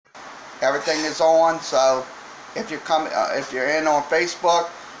Everything is on. So if you're in on Facebook,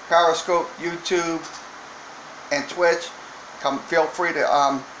 Periscope, YouTube, and Twitch, feel free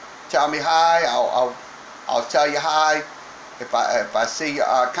to tell me hi. I'll tell you hi if I see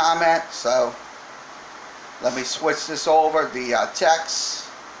a comment. So let me switch this over the text.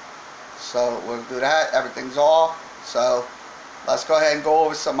 So we'll do that. Everything's off. So let's go ahead and go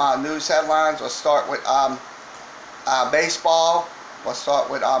over some news headlines. We'll start with baseball. We'll start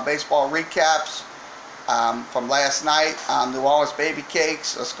with baseball recaps from last night. New Orleans Baby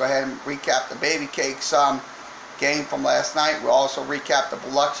Cakes. Let's go ahead and recap the Baby Cakes game from last night. We'll also recap the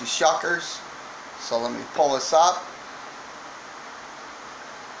Biloxi Shuckers. So let me pull this up.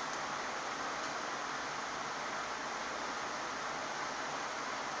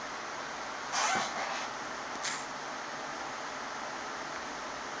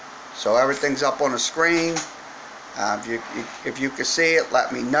 So everything's up on the screen. If you can see it,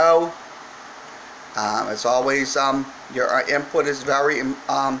 let me know. As always, your input is very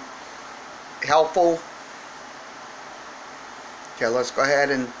helpful. Okay, let's go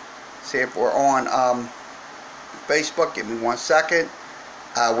ahead and see if we're on Facebook. Give me 1 second.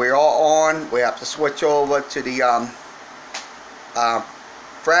 We're all on. We have to switch over to the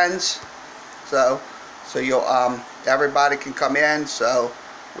friends, so you'll everybody can come in. So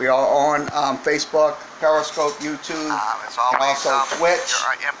we are on Facebook, Periscope, YouTube, and also Twitch.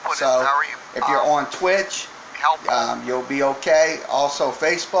 So if you're on Twitch, you'll be okay. Also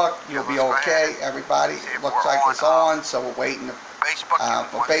Facebook, you'll be okay. Everybody, looks like it's on. So we're waiting for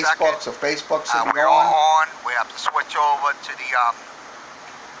Facebook. So Facebook should be on. We have to switch over to the.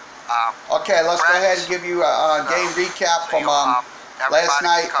 Okay, let's go ahead and give you a game recap from last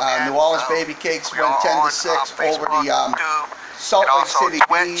night. New Orleans Baby Cakes win 10-6 over the Salt Lake City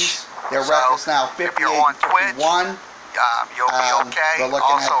Bees. Their record's now 58-51. You'll be okay. We're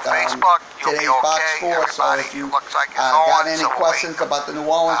looking also at Facebook, you'll today's be okay. box score. So if you got any questions about the New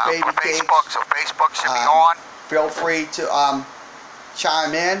Orleans Baby Cakes, Facebook should be on. Feel free to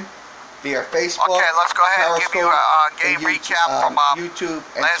chime in via Facebook. Okay, let's go ahead and give you a game recap from YouTube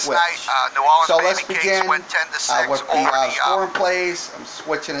and last Twitch. night. New Orleans So let's Baby begin Cakes win 10-6 with over the the scoring plays. I'm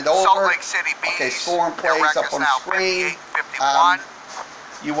switching it over. Salt Lake City Bees. Okay, scoring Their plays up record's on the now screen.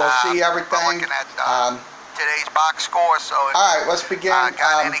 58-51. You will see everything. We're looking at today's box score. So if all right, let's begin.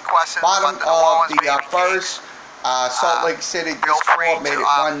 got any questions Bottom about the New of Orleans the first. Salt Lake City feel free made to, it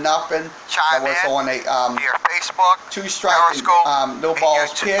 1-0. That chime was in on a via Facebook, two-strike Periscope, no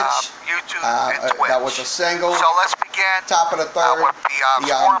balls pitch. YouTube, and Twitch. That was a single. So let's begin. Top of the third. With the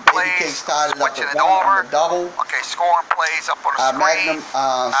scoring Baby plays. Cakes tied it up Switching at it 1 over. on the double. Okay, scoring plays up on the screen. Magnum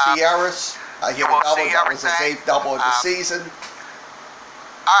Sierras hit a double. That was his 8th double of the season.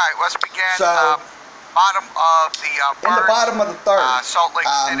 All right, let's begin. So, bottom of the first. In the bottom of the third, Salt Lake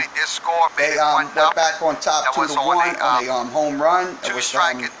City did score. They went back on top 2-1 on a home run. It was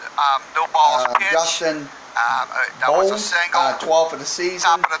striking, no balls pitched. Justin that was a single. 12th of the season.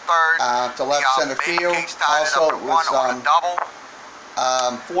 Top of the third. To left center field. Also, it was double.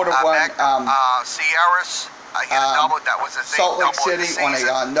 4-1. Sierras hit a double. That was a Salt Lake City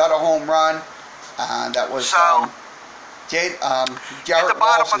on another home run. That was Jared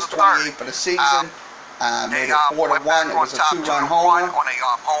Ross's 28th for the season. Made it 4-1. It was a 2-run home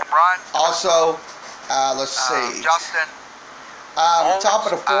run. Also, let's see. Justin. Top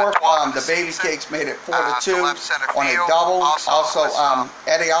of the fourth, the Baby Cakes made it 4-2 on a double. Also,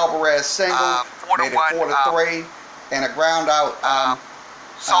 Eddie Alvarez single made it 4-3, and a ground out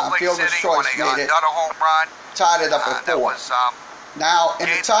fielder's choice made it, tied it up at 4. Now, in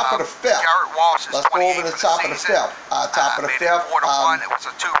the top of the fifth, let's go over the top of the fifth. Top of the fifth,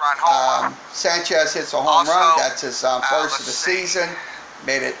 Sanchez hits a home run. That's his first of the season.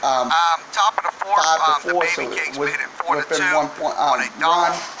 Made it top of the fourth, 5-4, so it was within 1 point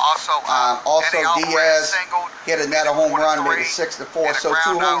run. Also, Diaz hit another home run, made it 6-4. So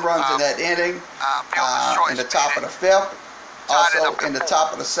 2 home runs in that inning. In the top of the fifth. Also, in the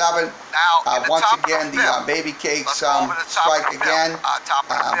top of the seventh, once again, the Baby Cakes strike again.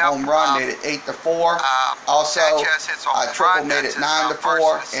 Home run made it 8-4. Also, triple made it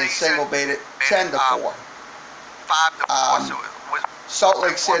 9-4, and single made it 10-4. Salt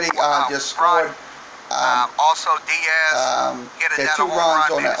Lake City just scored. Also, Diaz hit had another 2 runs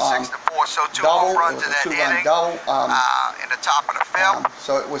on a 6-4, so 2 double. home runs It was in a that 2-run inning. double. In the top of the fifth.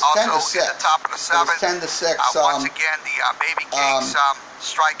 So it was Also, 10-6. in the top of the It seventh. was 10-6. Once again, the Baby Cakes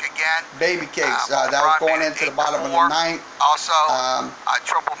strike again. Baby Cakes. That was going into the bottom of the ninth. Also,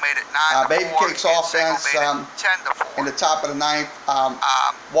 triple made it 9-4. Baby Cakes offense in the top of the ninth.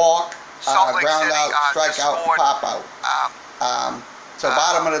 Walk, ground out, strikeout, pop out. So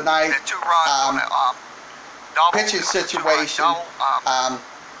bottom of the ninth, Had 2 runs on a double. pitching situation. Double,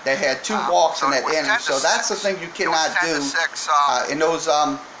 They had 2 walks so in it that was inning. 10 to So that's the 6. thing you cannot It do was 10 to 6, in those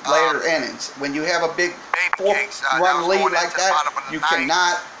later innings. When you have a big Baby Cakes, that 4-run was lead going like into the that, bottom of the you ninth.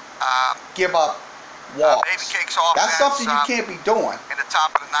 cannot give up walks. Baby Cakes offense, That's something you can't be doing. in the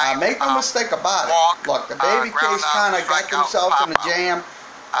top of the ninth. Make no mistake about walk, it. Look, the Baby ground Cakes out, kind of got strikeout, themselves in a pop out.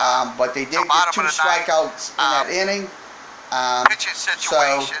 jam, but they did so get bottom 2 of the ninth, strikeouts in that inning. Pitching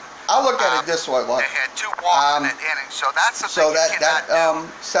situation. So I look at it this way. Look, They had 2 walks in that inning, so that's the so thing you that cannot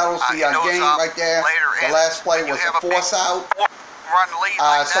do. settles the in those, game right there. later The innings. last play When you was have a a big force out. 4-run lead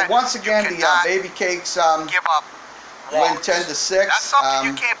like So that, once you again, the cannot Baby Cakes give up win walks. 10 to 6. That's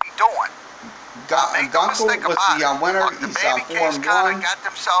something you can't be doing. Make no Gunkel mistake was about the it. winner. Look, the He's Baby Cakes 4-1. kind of got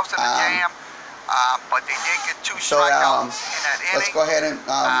themselves in a jam, but they did get 2 So strikeouts in that inning. let's go ahead and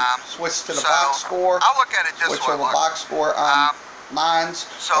switch to the So, box score. I'll look at it this Switch way. over Look. box score lines.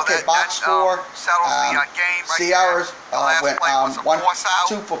 So Okay, that, box score. settles the game right Ciara's there. The last went play was a force out.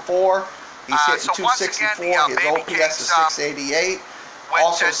 2 for 4. He's hitting So once again, 264. the, His Baby OPS is Cakes, 688. went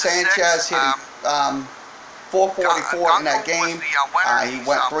Also 10 to 6. Sanchez hitting 444 in that Gunkel was game. the winner. He He's,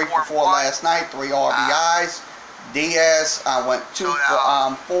 went 3 for 4 4-1. last night, 3 RBIs. Diaz went 2 So,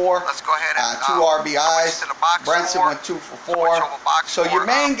 for 4, Let's go ahead and 2 RBIs. switch to the box Brenson score. went 2 for Switch 4. over box So score, your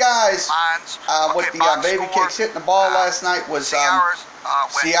main guys lines. with Okay, the box Baby score, Cakes hitting the ball last night was Ciara's,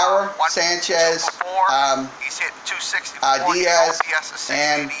 went, Ciara, 1 Sanchez, 2 for 4. He's hitting 264. Diaz, OPS is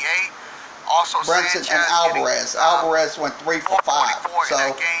and 688. Also Brenson Sanchez and Alvarez. hitting, Alvarez went 3 for 5. 444 So in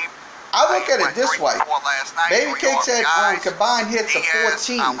that game. I look He at it went this 3 way. for 4 last night, Baby 3 Cakes had RBIs. combined hits of Diaz,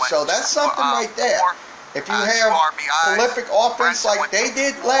 14. went So that's 2 something right there. 4. If you 2 have RBIs. prolific offense Brenson like went they 2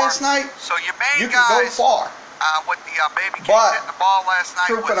 did for 4. last night, So your main you can go guys, far. with the Baby Cakes But hitting the ball last night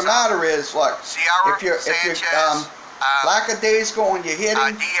truth was of the matter is, look, Ciara, if you're Sanchez, lackadaisical on your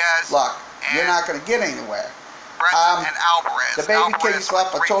hitting, Diaz, look, you're and not going to get anywhere. Brenson and Alvarez. The Baby Alvarez Cakes went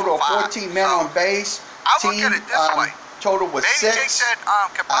left a 3 total of for 5. 14 men on base. I look Team at it this way. total was Baby 6. Cakes had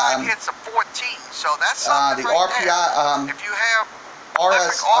combined hits of 14, so that's something The right RPI, there. If you have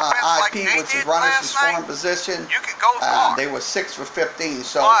RS offense like IP, they which is did runners in last night, scoring position, you can go far. they were 6 for 15.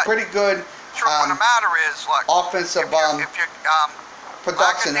 So But pretty good truth of the matter is, look, offensive if you're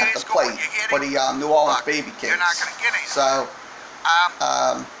production at the plate for the New Orleans Baby Cakes. you're not going to get anywhere. So,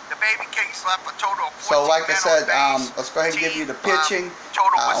 the Baby Cakes left a total of 14 so like I men said, on base. let's go ahead and give you the pitching.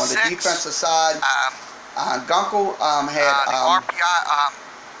 Total was On the 6. defensive side, Gunkel had the RPI,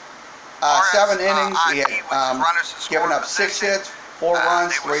 7 innings. He had runners in given scoring up 6 position. hits, 4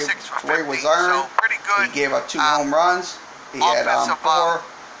 runs, They were 3 6 for was 15, earned. so pretty good. He gave up 2 home runs. He had offensive, 4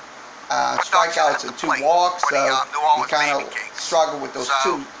 strikeouts at and the 2 plate walks. for So the, New he Orleans kind Baby of Cakes. struggled with those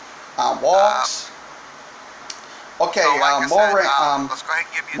So, 2 walks. Okay, So, like I Moran, said, let's go ahead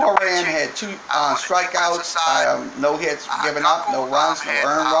and give you the Moran pitching. had 2 On the strikeouts, defensive side, no hits given up, no Gunkel, runs, no had,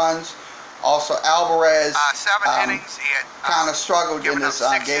 earned runs. Also, Alvarez 7 innings. He had kind of struggled in given this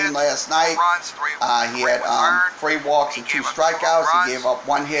up 6 game hits, last 4 night. runs, 3 He had was earned. 3 walks and 2 He gave up 2 strikeouts. runs. He gave up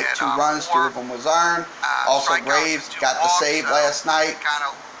 1 hit, He had, 2 runs, 2 4 of them was earned. Also, strikeouts Graves and 2 got the walks, save so last night. Kind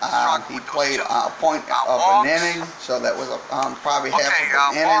of He played a point of walks. an inning, so that was probably half Okay,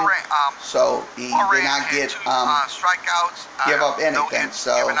 of an inning. Moran, So he did Moran not had get 2 strikeouts, give up no anything. hits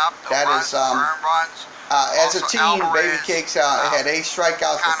So given up, no that runs, is no earned runs. as a Also, team, Baby Alvarez, Cakes had 8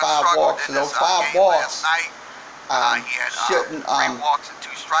 strikeouts and kinda 5 struggled walks. in So those this, 5 game walks last night. He had shouldn't 3 walks and 2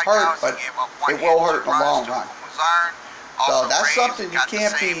 strikeouts. hurt, but he gave up 1 it hit, will 2 hurt in the runs, long 2 run. of them was earned. So Also, that's Graves something you got the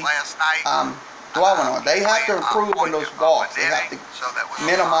can't save be last night. dwelling on. They have to Played, improve on point those of walks. an They have to inning, so that was,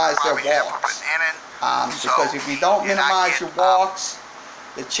 minimize their probably half of walks. an inning. Because if you don't did not minimize get, your walks,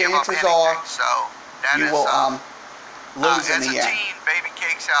 the give up chances anything. are So that you is, will lose in as the a end. team, Baby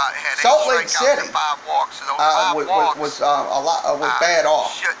Cakes had 8 Salt Lake strikeouts City, and 5 walks. So those 5 walks was bad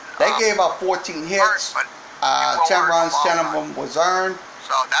off. They gave up 14 hits, but 10 runs, 10 of them was earned.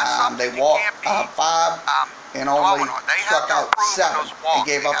 So that's something They you walked can't be 5 and only dwelling on. They have struck to out improve 7 those walks. and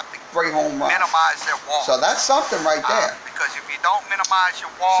gave They up have to 3 home runs. minimize their walks. So that's something right there. Because if you don't minimize your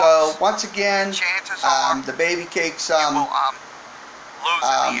walks, So once again, chances are the Baby Cakes you will lose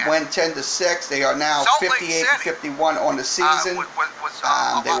in the end. win 10 to 6. They are now Salt Lake 58 and City, 51 on the season.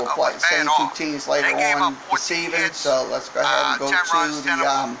 They will play the same 2 teams later on this evening. So let's go ahead and go 10 runs, to 10 the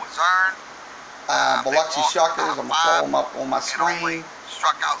of them was earned. Biloxi Shuckers. I'm going to pull them up on my And only screen.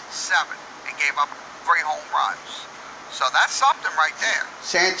 struck out 7 and gave up 3 home runs. So that's something right there.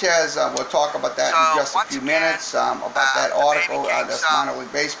 Sanchez, we'll talk about that in just a once few again, minutes, about that the article. Baby Cakes, That's minor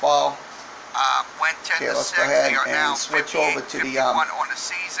league baseball. Went 10 Okay, to let's 6. go ahead They are now and switch 58, over to the 51 on the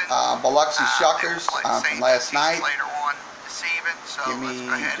season. Biloxi They will Shuckers play the from same last teams night. later on this receiving. So Give let's me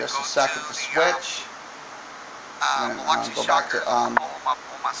go ahead just and a go second to to the switch. And Biloxi go back to Shuckers. Pull them up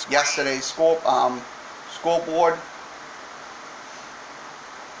on my screen. yesterday's scoreboard.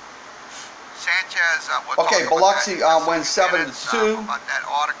 Sanchez, Okay, Biloxi wins 7-2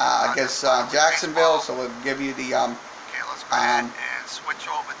 against Jacksonville. So we'll give you the okay, let's go ahead and switch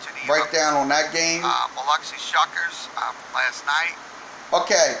over to the breakdown on that game. Biloxi Shuckers last night.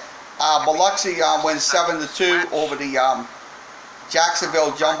 Okay, Biloxi wins 7-2 over the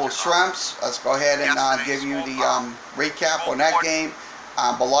Jacksonville Jumbo Shrimps. Let's go ahead and give you the recap on that game.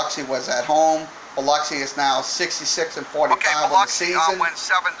 Biloxi was at home. Biloxi is now 66-45 on the season. Wins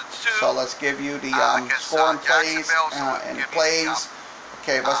 7-2. So let's give you the scoring plays and plays.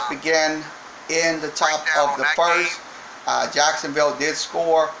 Okay, let's begin in the top of the first. Jacksonville did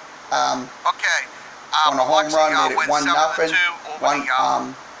score on a home run, made it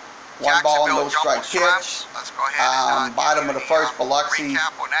 1-0. One ball, no strike pitch. Let's go ahead bottom of the first, Biloxi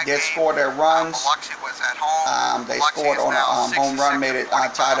did score their runs. Biloxi was at home. They scored on a home run, made it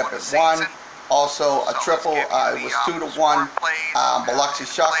tied up at 1. Also a triple, it was 2-1. Biloxi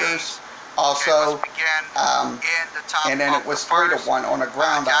Shuckers. Also, and then it was 3-1 on a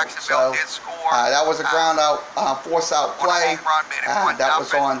ground out. So that was a ground out, force out play. That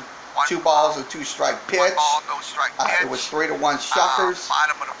was on 2 balls and 2 strike pitch. It was 3-1 Shuckers.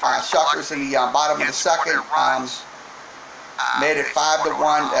 Shuckers in the bottom of the second made it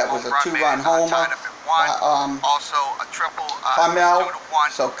 5-1. That was a 2-run homer. Also a triple. Hummel.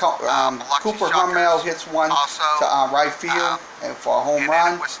 So Cooper Hummel hits one to right field and for a home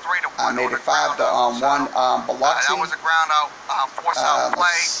run. Made it 5-1 Biloxi. That was a ground out, force out play.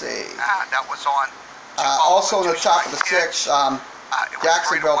 Let's see. That was on. Also on the top of the 6th,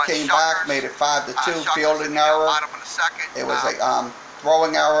 Jacksonville came back, made it 5-2. Fielding error. It was a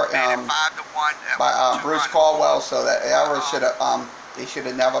throwing error by Bruce Caldwell. So that error should have. They should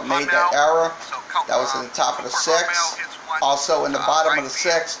have never made that error. That was at the top of the 6th. Also in the bottom of the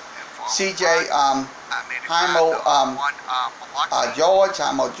 6th, CJ George.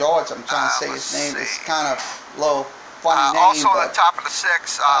 I'm trying to say his name. It's kind of a little funny name. Also at the top of the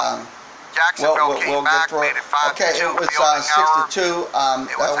 6th, Jacksonville came back, made it 5-2. Okay, it was 6-2.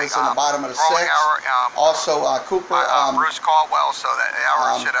 That was in the bottom of the 6th. Also Cooper. Bruce Caldwell, so that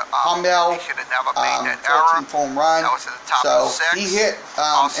error should have. Hummel, he should have never made that error. 14th home run. That was at the top so of the 6th. He hit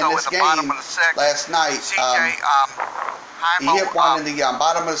also in this the game of the 6th, last night. He hit one in the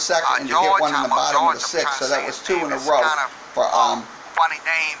bottom of the 2nd and he hit one in the bottom of the 6th. So that was 2 in a row for funny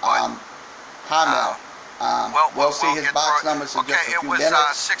name, but Hummel. We'll see his box numbers in just a few minutes. It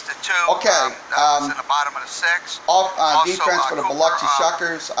was 6-2. Okay. That was in the bottom of the 6th. Off defense for the Biloxi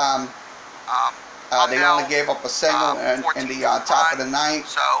Shuckers. They only gave up a single in the top of the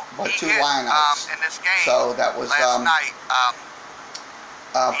 9th, but 2 lineouts. So that was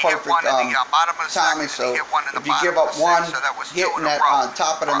perfect timing. So if you give up 1 hit in that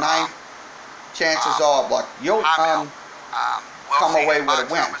top of the 9th, chances are like you'll come away with a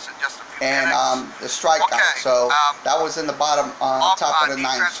win. And the strikeout. So that was in the bottom top of the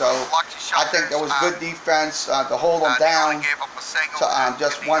 9th. So I think there was good defense to hold them down to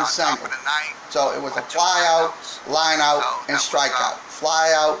just 1 single. So it was a fly out, line out, and strikeout.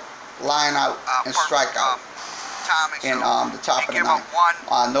 Fly out, line out, and strikeout in the top of the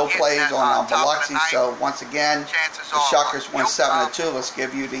 9th. No plays on Biloxi. So once again, the Shuckers won 7-2. Let's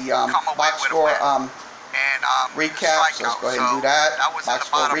give you the box score recaps. Let's go ahead and do that. Box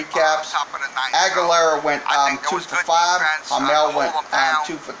score recaps. Aguilera went 2 for 5. Hummel went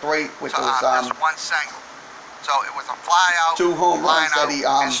 2 for 3, which was one single. So it was a fly out, 2 home runs that he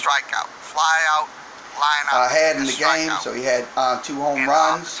and strikeout. Fly out, line out, had in the game. So he had 2 home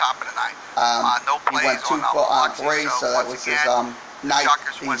runs. Top of the 9th. No he went 2 for 3, so that was his night.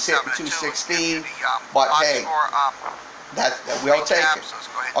 He's hitting 216. But hey, we'll take it.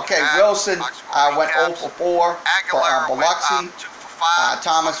 Okay, Wilson went 0 for 4 for Biloxi.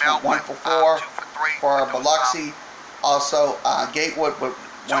 Thomas went 1 for 4 for Biloxi. Also, Gatewood went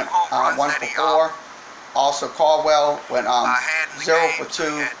 1 for 4. Also, Caldwell went 0 for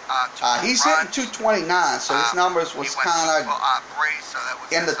 2. He's hitting 229, so his numbers was kind of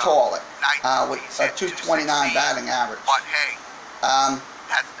in the toilet with a 229 batting average. But hey,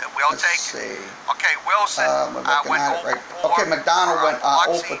 we'll take it. Okay, Wilson went 0 for 4. Okay, McDonald went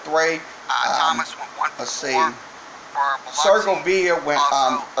 0 for 3. Thomas went 1 for 4. Sergio Villa went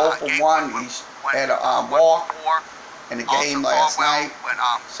 0 for 1. He had a walk in the game last night.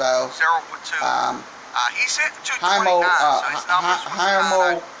 So 0 for 2. He's hitting 229, so his numbers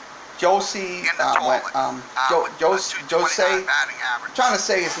Jaimo Josie went Jose. I'm trying to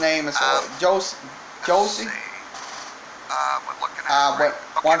say his name. It's Josie. we're looking at went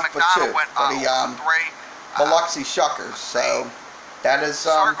okay, 1 for McDonald 2 went for the 0 for 3. Biloxi Shuckers. So that is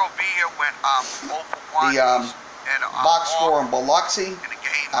Segovia went 0 for 1. the box score in Biloxi. In the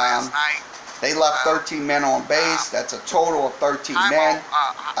game last night. They left 13 men on base. That's a total of 13 men.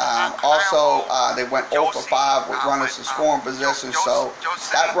 Also, they went 0 for 5 with runners in scoring position. So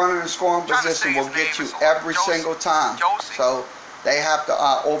that runner in scoring position will get you every single time. So they have to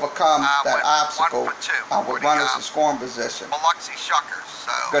overcome that obstacle with runners in scoring position. Biloxi Shuckers.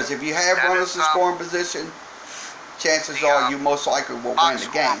 Because if you have runners in scoring position, chances are you most likely will win the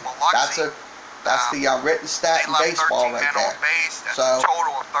game. That's the written stat in baseball right there. So,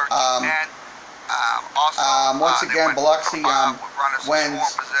 once again, Biloxi wins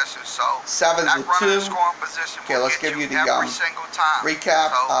 7-2. Okay, let's give you the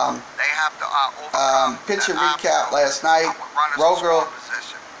recap. Pitcher recap last night.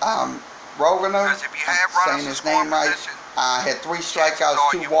 Rogner, saying his name right, had 3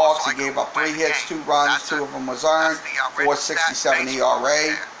 strikeouts, 2 walks. He gave up 3 hits, 2 runs. 2 of them was earned. 4.67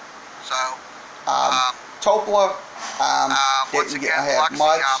 ERA. Topla didn't have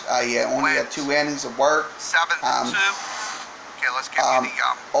much. He only had 2 innings of work. 7-2. Okay, let's give you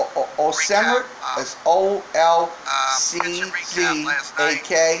the Olczerak is O-L-C-Z-A-K.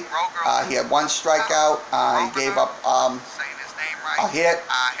 He had 1 strikeout. He gave up a hit,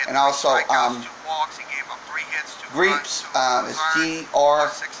 and also Greeps is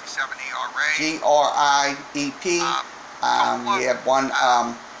G-R-I-E-P. He had 1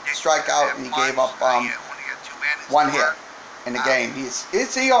 strikeout, and he gave up 1 hit in the game. His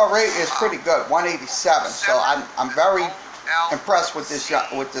ERA is pretty good, 1.87. So I'm very impressed with these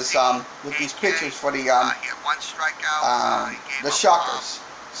pitchers for the Shuckers.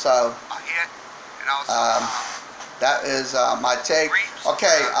 So that is my take.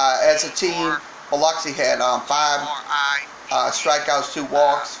 Okay, as a team, Biloxi had 5 strikeouts, 2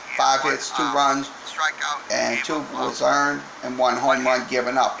 walks, 5 hits, 2 runs, and 2 was earned, and 1 home run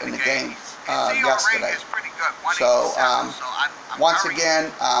given up in the game yesterday. So once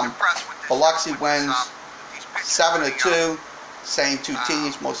again, Biloxi wins 7-2. Same 2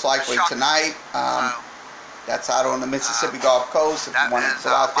 teams most likely tonight. That's out on the Mississippi Gulf Coast. If you want to go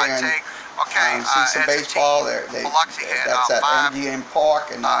out there and see some baseball, that's at MGM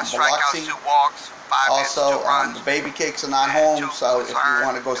Park in Biloxi. Also, the Baby Cakes are not home, so if you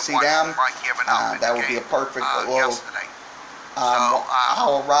want to go see them, that would be a perfect little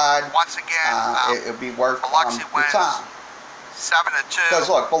hour ride. It would be worth the time. 7-2. Because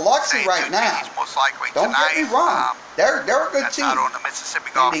look, Biloxi right now, don't get me wrong, they're a good team. Out on the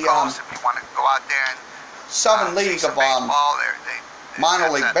Mississippi Gulf Coast, if you want to go out there and Southern League of minor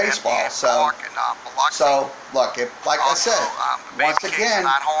league baseball. So look, if like I said, once again,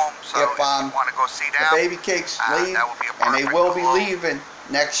 if the Baby Cakes leave, and they will be leaving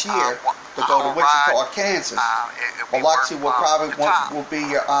next year to go to Wichita, Kansas, Biloxi will probably will be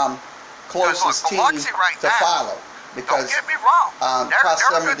your closest team to follow. Because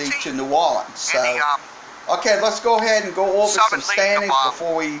proximity to New Orleans. So, okay, let's go ahead and go over some standings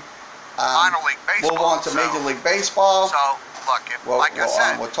before we move on to Major League Baseball.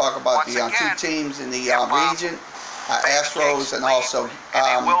 We'll talk about the 2 teams in the region, Astros and also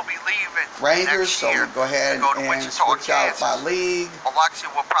Rangers. So we'll go ahead and switch out by league.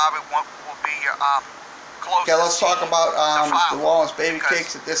 Okay, let's talk about New Orleans Baby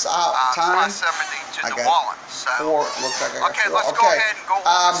Cakes at this time. I got 4. Looks like I got 4. Okay.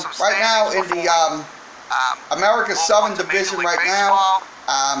 Right now in the American Southern Division right now,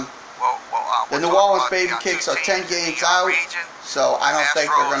 the New Orleans Baby Cakes are 10 games out. So I don't think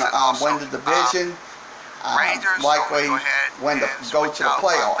they're going to win the division. Likely go to the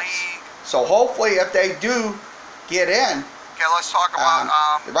playoffs. So hopefully, if they do get in. Okay, let's talk about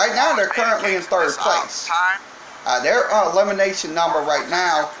right now they're currently in 3rd place. Their elimination number right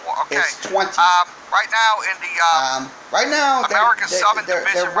now is 20. Right now in the American Southern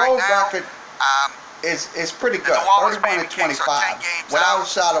Division their road record is pretty good, 31-25, without a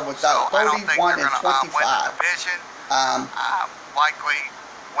shot of a doubt, 31-25. Likely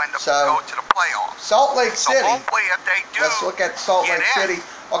when they go to the playoffs. Salt Lake City. So hopefully, if they do, let's look at Salt Lake City.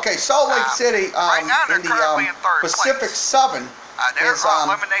 Okay, Salt Lake City right now in the Pacific Southern is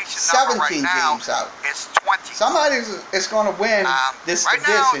 17 games out. It's 20. Somebody is going to win this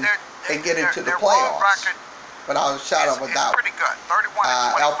division and get into the playoffs. Without a shot of a doubt. Pretty good.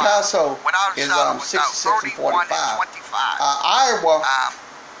 31-25. El Paso is 66-45. Iowa,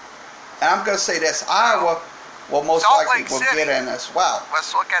 and I'm going to say this, Iowa will most likely get in as well.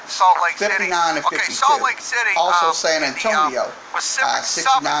 Let's look at Salt Lake City. 59-52. Okay, Salt Lake City. Also San Antonio, Pacific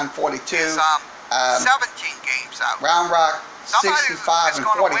Southern 69-42. 17 games out. Round Rock, Somebody 65 and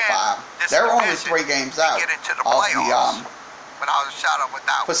 45. They're only 3 games out get into the of playoffs the without a shadow of a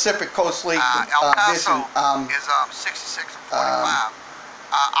doubt. Pacific Coast League El Paso division is 66 and 45.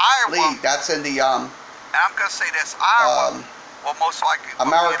 Iowa league. That's in the and I'm gonna say this: Iowa will most likely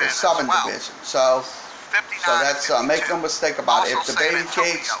America's Southern well. Division. So 59 that's make no mistake about it. If the Baby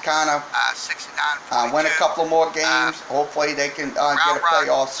Cakes kind of 69 win a couple of more games, hopefully they can get a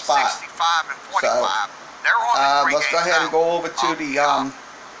playoff spot. 65 and 45. So they're on let's go ahead and go over to the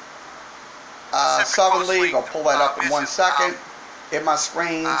Southern League. I'll pull that up in 1 second. Hit my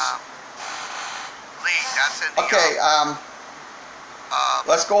screens. League. That's in the, okay.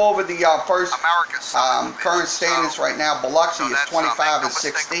 Let's go over the first current standings right now. Biloxi is 25 and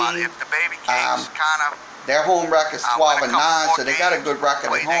 16. Their home record is 12 and 9, so they got a good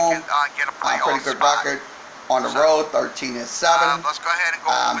record at home. Pretty good record on the road, 13 and 7. Let's go ahead and go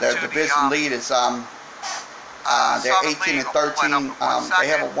over their to division lead is they're 18 and 13. They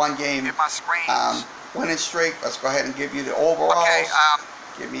have a 1-game winning streak. Let's go ahead and give you the overalls. Okay,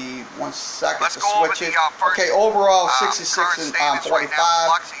 give me 1 second to go switch it. Okay, overall 66 and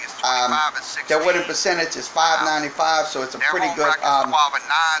 45. Their winning percentage is .595, so it's a pretty good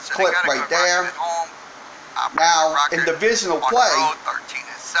clip right there. Now, in divisional play,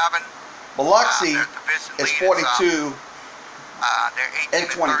 Biloxi is 42 and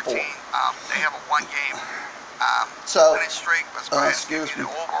 24. They have a 1-game so, winning streak. Let's go ahead excuse and give me. you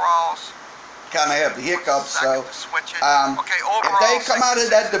the overalls. Kind of have the hiccups, so okay, if they come out of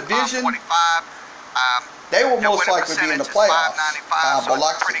that division, they will most likely be in the playoffs.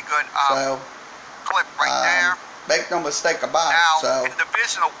 Biloxi. Pretty good so, clip right there. Make no mistake about now, it. So, in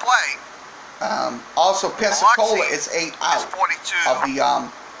divisional play, also Pensacola is 8 out 42 of the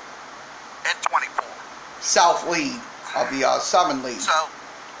and 24. South League of the Southern League. So,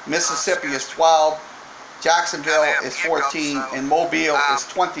 Mississippi is 12. Jacksonville is 14, and Mobile is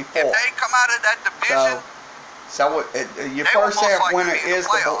 24. If they come out of that division, so your first half winner is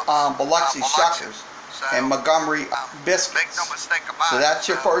the Biloxi Shuckers and Montgomery Biscuits. Make no mistake about so that's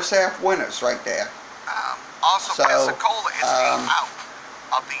your first half winners right there. Also, Pensacola is 8 out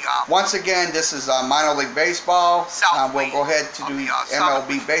of the. Once again, this is minor league baseball. We'll go ahead to do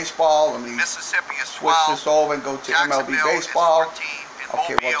MLB baseball. Let me Mississippi is 12. Switch this over and go to MLB baseball.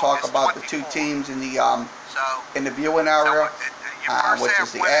 Okay, we'll talk about the 2 teams in the viewing area, which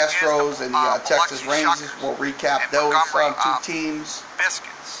is the Astros and the Texas Rangers. We'll recap those 2 teams.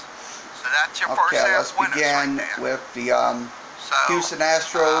 Biscuits. So that's your first Okay, half let's begin with the Houston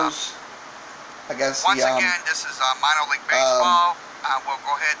Astros against once the again, this is minor league baseball. We'll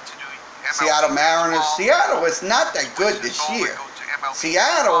go ahead to do MLB Seattle Mariners. baseball. Seattle is not that good this year.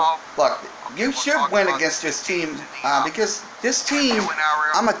 Seattle, look, you should win against this team because this team,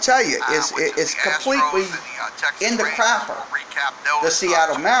 I'm gonna tell you, is completely in the crapper. The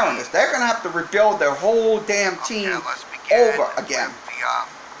Seattle Mariners. They're gonna have to rebuild their whole damn team over again.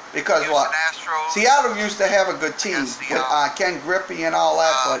 Because what? Seattle used to have a good team with Ken Griffey and all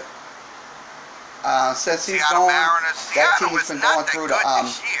that, but since he's gone, that team's been going through the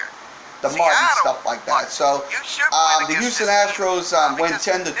mud and stuff like that. So the Houston Astros win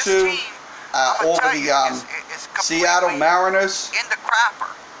 10-2 over the Seattle Mariners. In the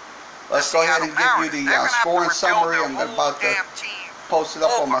crapper. Let's go ahead and give you the scoring summary. I'm about to post it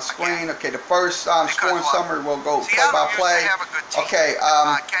up on my screen. Okay, the first scoring summary will go play-by-play. Okay,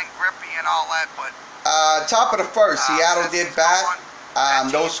 Ken Griffey and all that, but top of the first, Seattle did bat.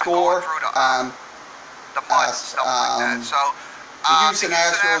 No score. The mud and stuff like that. So the Houston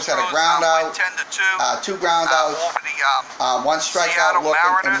Astros had a ground out, 2 ground outs, 1 strikeout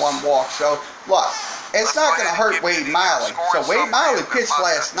looking, and 1 walk. So, look, it's not going to hurt Wade Miley. So, Wade Miley pitched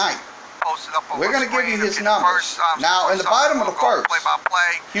last night. We're going to give you his numbers. Now, in the bottom of the first,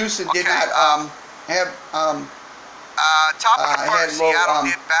 Houston did not have had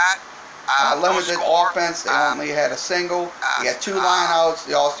a little limited offense. They only had a single. They had 2 lineouts.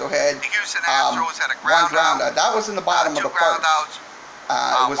 They also had 1 ground out. That was in the bottom of the first.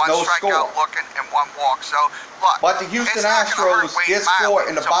 It was no score. And 1 walk. So, look, but the Houston Astros did score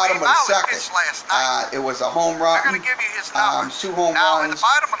in the bottom of the second. It was a home run. 2 home runs.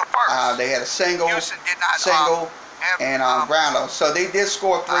 They had a single, and ground out. So they did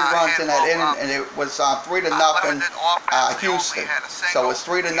score 3 runs in that inning, and it was 3-0 Houston. So it's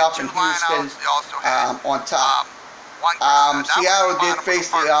 3-0 Houston on top. Seattle did face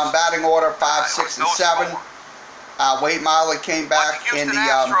the batting order 5, 6, and 7. Wade Miley came back in the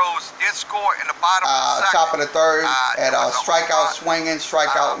top of the third at a strikeout swinging,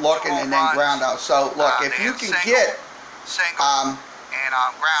 strikeout looking, and then ground out. So look, if you can get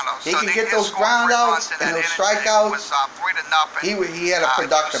ground outs. He So can they get did those score ground 3 outs runs in and that those inning. strikeouts. It was 3-0. He had a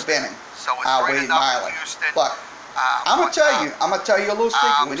productive inning. So it's Wade 3-0 Miley. Houston. Look, I'm gonna tell you a little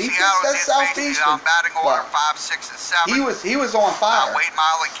secret. When he gets that Southeastern, batting order look, 5, 6, and 7. he was on fire Wade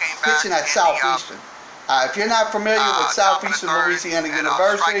Miley came back pitching at in Southeastern. If you're not familiar with top of the Southeastern third, Louisiana and,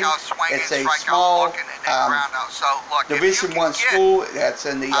 University, strikeout swinging, it's a strikeout small looking, and then ground out. So look, Division I school that's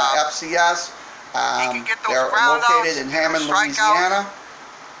in the FCS. They're located in Hammond, Louisiana.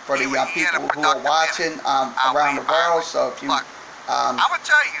 For the people who are watching around the world, so if you I'm gonna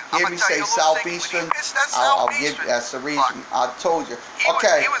tell you, hear me say Southeastern, I'll give you, that's the reason I told you.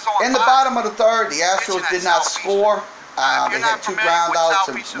 Okay, in the bottom of the third, the Astros did not score. They had 2 ground outs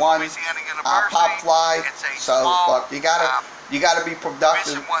and 1 pop fly. So look, you gotta be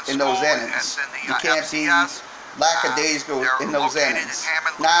productive in those innings. You can't be lackadaisical in those innings.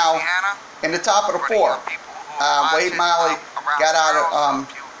 Now, in the top of the fourth, Wade Miley got out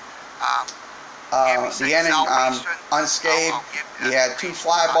of the inning unscathed. He had 2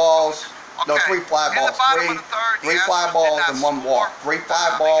 fly balls. No, 3 fly balls. Three fly balls and 1 walk. 3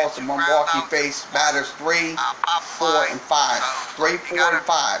 fly balls and 1 walk. He faced batters 3, 4, and 5. 3, 4, and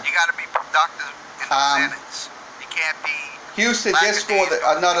 5. You got to be productive in those innings. You can't be. Houston did score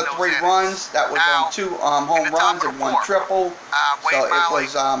another 3 runs. That was on 2 home runs and 1 triple. So it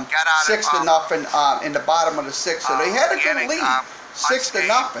was 6-0 in the bottom of the 6th. So they had a good lead,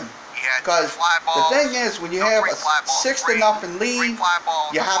 6-0. Because the thing is, when you have a 6-0 lead,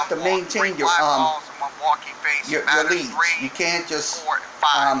 you have to maintain your leads. You can't just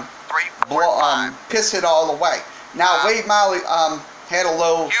piss it all away. Now Wade Miley had a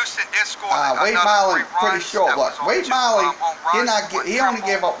low. Wade Miley pretty sure. Look, Wade Miley he only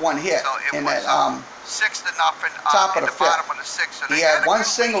gave up 1 hit in that 6-0 top of the 5th. He had 1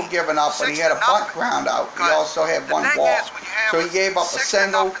 single given up, but he had a bunt ground out. He also had 1 walk. So he gave up a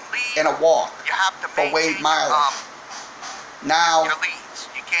single and a walk for Wade Miley. Now,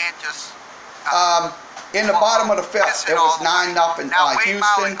 in the bottom of the 5th, it was 9-0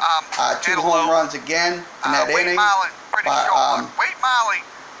 Houston. 2 home runs again in that inning by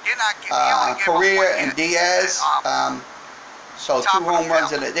Correa and Diaz. So 2 home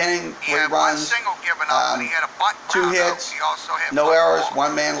runs in the inning, 3 runs, 2 hits, no errors,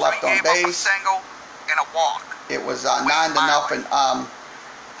 1 man left on base. It was 9-0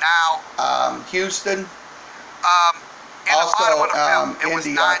 Houston. Also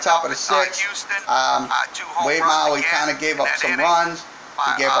in the top of the 6th, Wade Miley kind of gave up some runs.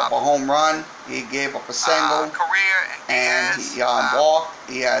 He gave up a home run. He gave up a single, and he walked.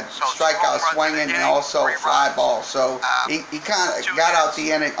 He had strikeout swinging and also fly ball. So he kind of got out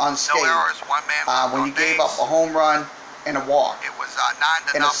the inning unscathed when he gave up a home run and a walk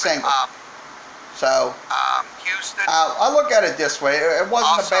and a single. So I look at it this way: it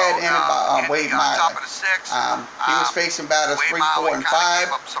wasn't a bad inning by Wade Miley. He was facing batters 3, 4, and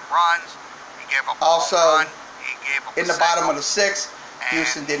 5. Also, in the bottom of the 6th.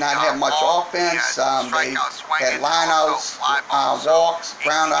 Houston did not have much offense. They had lineouts, walks,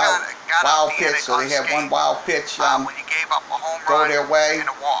 ground out, wild pitch. So they had 1 wild pitch go their way,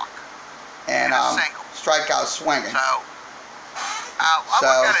 and strikeout swinging.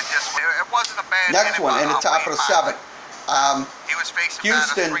 So next one in the top of the 7th,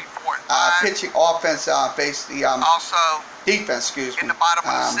 Houston pitching offense faced the defense. Excuse me. In the bottom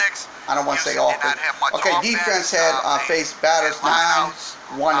of the 6th. I don't want to say offense. Okay, defense had faced batters 9,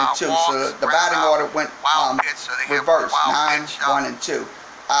 1, and 2. So the batting order went reversed, 9, 1, and 2.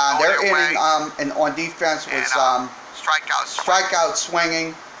 Their inning on defense was strikeout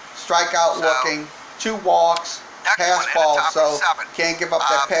swinging, strikeout looking, 2 walks, pass ball. So can't give up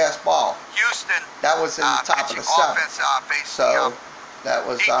that pass ball. That was in the top of the 7th. So that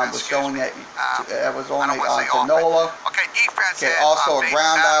was showing that that was only Canola. Okay, also a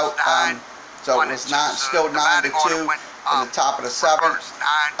ground out. So it was still 9-2 in the top of the 7th.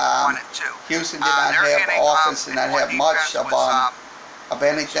 Houston did not have offense, did not have much of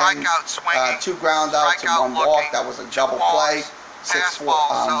anything. 2 ground outs and 1 walk. That was a double play.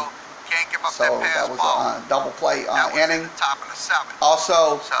 6-4. So that was a double play inning.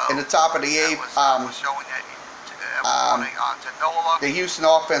 Also in the top of the 8th. The Houston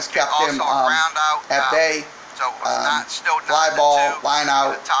offense kept him at bay. Fly ball, line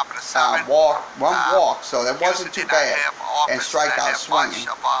out, walk, 1 walk, so that wasn't too bad, and strikeout swinging.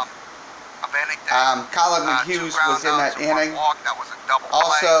 Colin McHughes was in that inning.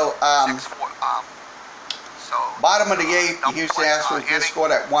 Also, bottom of the 8th, the Houston Astros did score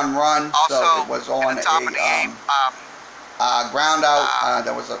that 1 run, so it was on a ground out.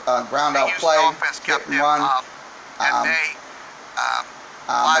 There was a ground out play, hit and run.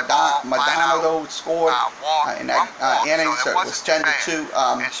 Madonna scored walk, in that inning, so it was 10-2.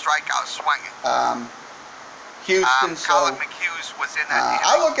 And strikeout swinging. Houston, so Colin McHughes was in that.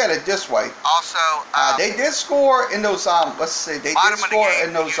 I look at it this way. Also, they did score in those. Let's see, they did score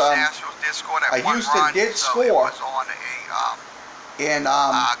in those. Houston did score in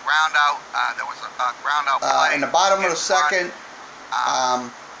ground out. There was a ground out play in the bottom of the second,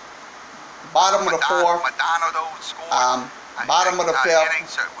 bottom of the fourth, Madonna scored. Bottom of the fifth, inning,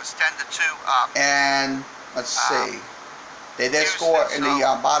 so it was 10-2. and let's see. They did score in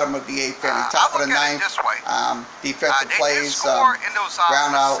the bottom of the eighth inning, top of the ninth. Defensive plays,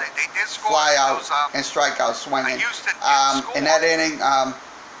 ground out, fly out, and strikeout swinging. In that inning,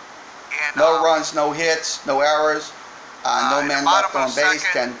 no runs, no hits, no errors, no men left on base,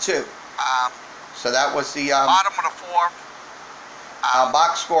 10-2. So that was the bottom of the fourth.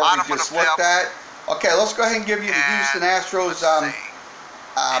 Box score we just looked at. Okay, let's go ahead and give you the Houston Astros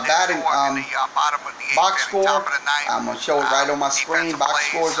batting box score. I'm going to show it right on my screen. Box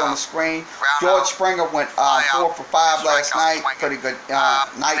scores on the screen. George Springer went 4 for 5 last night. Pretty good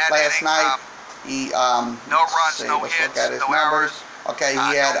night last night. He let's look at his numbers. Okay,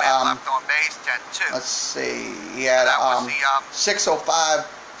 he had let's see, he had 605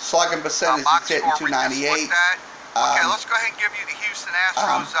 slugging percentage. He's hitting 298. Okay, let's go ahead and give you the Houston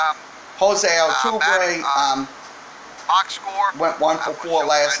Astros. Jose Altuve box score went 1 for 4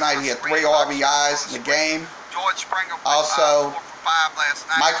 last night. He had 3 RBIs in the game. George Springer also 4 for 5 last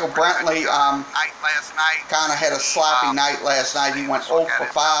night. Michael Brantley kind of had a sloppy night last night. He went 0 for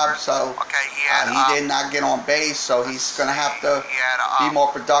 5, so he did not get on base. So he's going to have to be more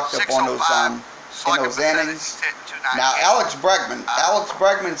productive on those in those innings. Now Alex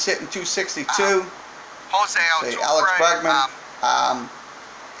Bregman's hitting 262. Alex Bregman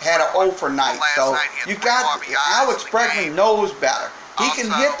had an 0 for night. So you got Alex Bregman knows better. He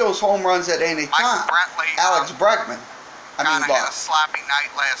can hit those home runs at any time. Alex Bregman. I mean, look.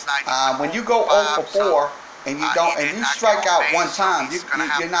 When you go 0 for 4 and you strike out one time,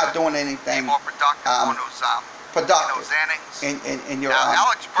 you're not doing anything productive in your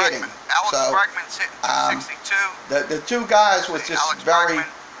hitting. So the two guys was just very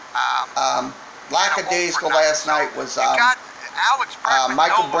lackadaisical last night was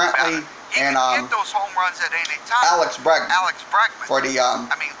Michael Brantley and Alex Bregman for the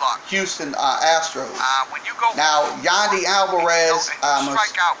Houston Astros. Now Yandy Alvarez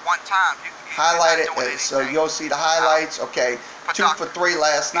highlighted, so you'll see the highlights. Okay, 2 for 3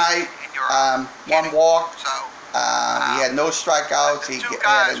 last night, 1 walk. He had no strikeouts. He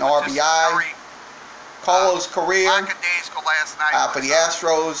had an RBI. Carlos Correa for the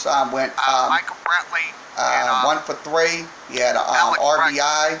Astros went 1 for 3. He had an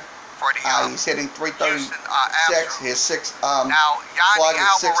RBI. He's hitting 336. His slug is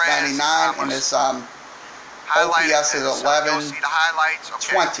 699, and his OPS is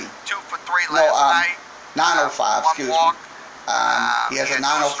 1120. 905. Excuse me. He has a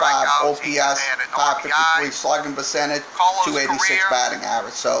 905 OPS, 553 slugging percentage, 286 batting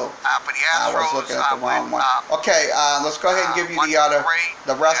average. So I was looking at the wrong one. Okay, let's go ahead and give you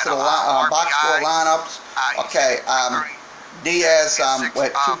the rest of the box score lineups. Okay, Diaz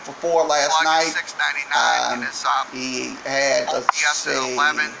went 2 for 4 last night. He had, let's see,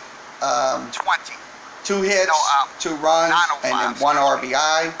 2 hits, 2 runs, and then 1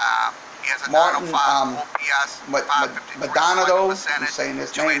 RBI. Martin Madonna, I'm saying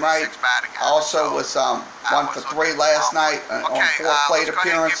his name right, also was 1 for 3 last night on 4 plate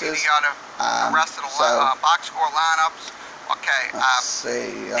appearances. So box score lineups. Okay, let's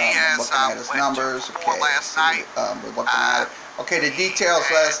see. I'm looking at his numbers. Okay, we're looking at it. Okay, the details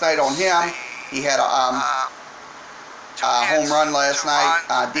last night on him. He had a home run last night.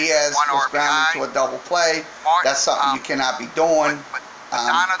 Diaz was grounded to a double play. That's something you cannot be doing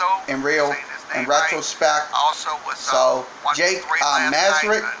in retrospect. So Jake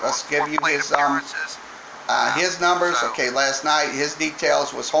Masrick, let's give you his numbers. Okay, last night his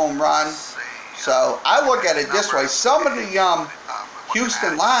details was home run. So I look at it this way: some of the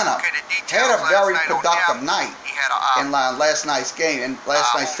Houston lineup had a very productive night in last night's game, and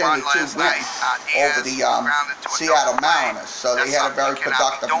last night's 10-2 win over the Seattle Mariners. So they had a very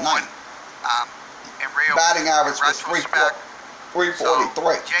productive night. Batting average was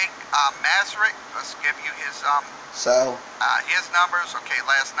 343. Jake Masrick, let's give you his his numbers. Okay,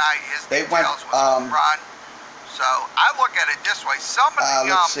 last night his details was home run. So I look at it this way: some of the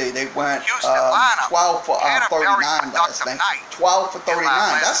let's see, they went Houston lineup 12 for 39 last night. 12 for 39.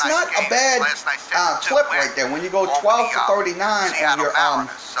 That's not a bad clip right there. When you go 12 for 39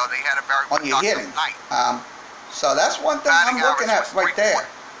 on your hitting. So that's one thing I'm looking at right there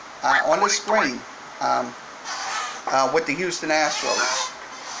on the screen with the Houston Astros.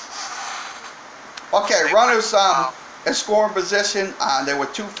 Okay, runners in scoring position. They were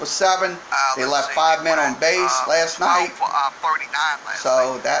 2 for 7. They left 5 men on base last night.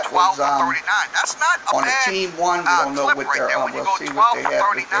 So that was That's not a on bad the team one. We don't know what their we'll see what they had.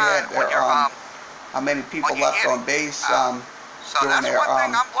 If they had their how many people left on base so during that's their one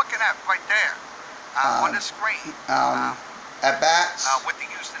thing I'm looking at right there on the screen. At bats. With the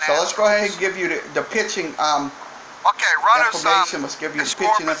Houston So let's go ahead Astros. and give you the pitching Okay, runners information. Let's give you the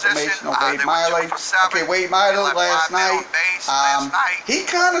pitching information on Wade Miley. Okay, Wade Miley last night, he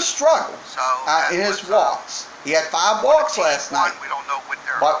kind of struggled in his walks. He had 5 walks last night. We don't know what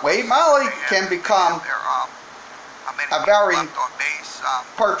But Wade Miley can become a very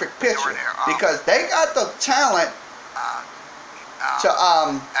perfect pitcher because they got the talent to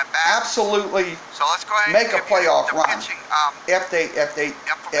absolutely make a playoff run if they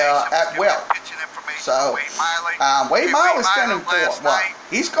at will. So Wade Miley's standing for what?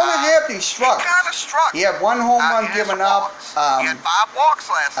 He's going to have these struggles. He had 1 home run given up. He had 5 walks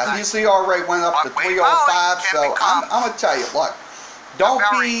last night. His ERA went up to 3.05. So I'm going to tell you, look, don't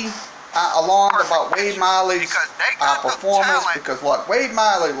be alarmed about Wade Miley's performance because look, Wade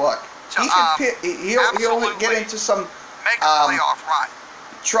Miley, he can pit, he'll get into some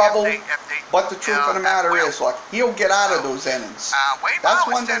trouble, but the truth of the matter is, he'll get out of those innings. That's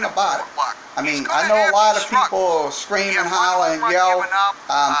one thing about it. I mean, I know a lot of people scream and holler and yell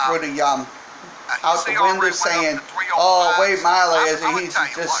through the out the window saying, "Oh, Wade Miley he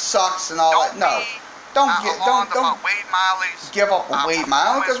just sucks and all that." No, don't give up on Wade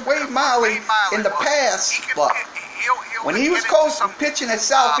Miley because Wade Miley in the past, when he was pitching at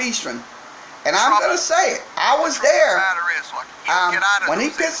Southeastern. And I'm going to say it. I was there when he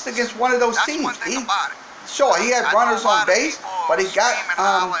pitched against one of those teams. Sure, he had runners on base, but he got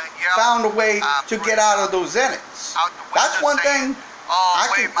found a way to get out of those innings. That's one thing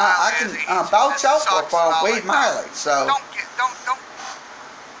I can vouch out for Wade Miley. So don't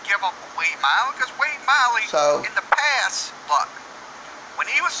give up on Wade Miley because Wade Miley in the past, when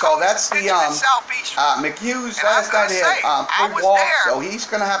he was that's the McHugh's last night had 3 walks, so he's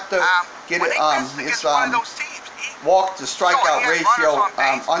going to have to get his walk to strikeout ratio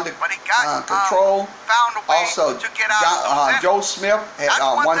under control. Also, Joe Smith had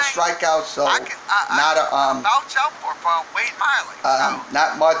 1 strikeout, so not a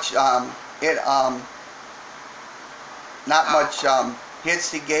not much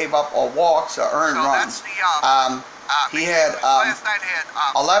hits he gave up or walks or earned runs. He had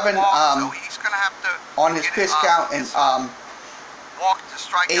 11 on his pitch count and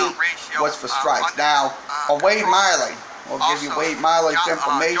 8 was for strikes. Now, on Wade Miley, we'll give you Wade Miley's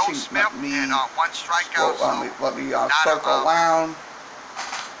information. Let me circle around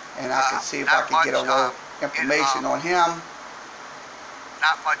and I can see if I can get a little information on him.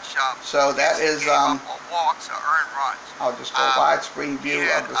 So that is I'll just go widescreen view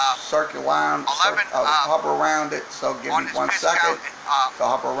of the circle around, hover around it. So give me 1 second to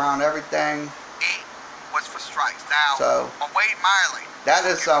hover around everything. 8 was for strikes. Now, so on Wade Miley, that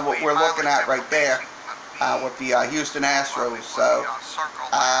is what we're looking at right there with the Houston Astros. So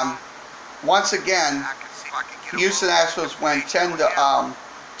once again, Houston Astros win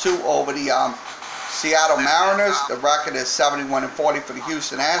 10-2 over the Seattle Mariners. The record is 71-40 for the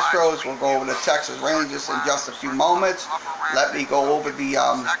Houston Astros. We'll go over the Texas Rangers in just a few moments. Let me go over the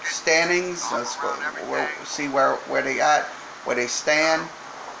standings. We'll see where they stand.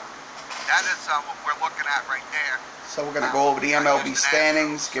 That is what we're looking at right there. So we're going to go over the MLB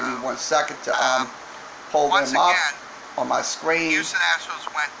standings. Give me 1 second to pull them up on my screen. Houston Astros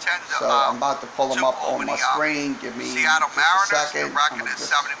went 10-2. So I'm about to pull them up on my screen. Give me Seattle just a second. The record is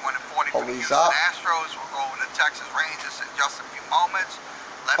 71-40 for the Houston Astros. We'll go over the Texas Rangers in just a few moments.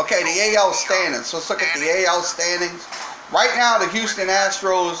 Okay, the AL standings. So let's look at the AL standings. Right now, the Houston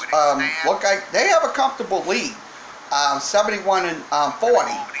Astros look like they have a comfortable lead. 71-40. Over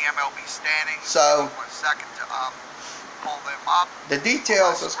the MLB standings. So 1 second to pull them up. The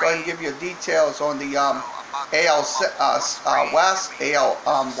details. Let's go ahead and give you details on the AL West. AL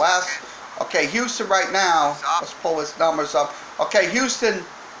West. Okay, Houston right now. Let's pull his numbers up. Okay, Houston.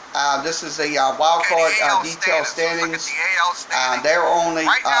 This is a wild card detail standings. They're only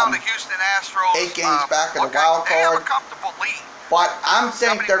right now the Houston Astros 8 games back of the wild they have card. A comfortable lead. But I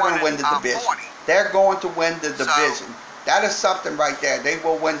think they're going to win the division. 40. They're going to win the division. That is something right there. They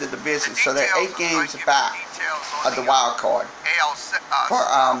will win the division. So they're 8 games back of the wild card for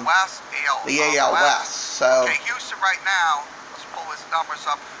the AL West. So okay, Houston right now. Let's pull his numbers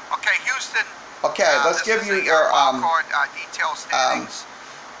up. Okay, Houston Okay, let's give you their detail standings.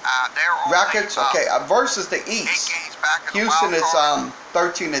 Records. Okay, versus the East. Houston is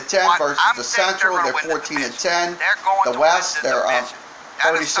 13-10 versus the Central. They're 14-10. The West, they're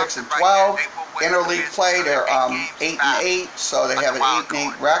 36-12. Interleague play, they're 8-8, so they have an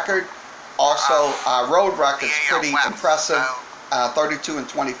 8-8 record. Also, road record's pretty impressive,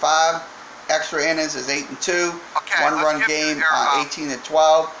 32-25. Extra innings is 8-2. One-run game,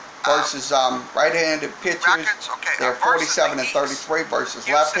 18-12. Versus right-handed pitchers, they're 47-33 versus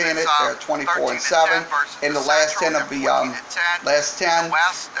left-handed. They're 24-7. In the last 10 of the last 10,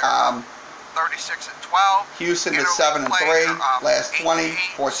 36-12. Houston is 7-3. Last 20,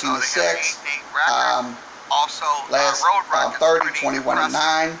 14-6. Also, last 30,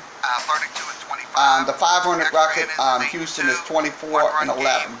 21-9. 32-25. The 500 record, Houston is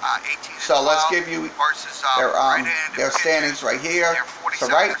 24-11. So let's give you their standings right here. So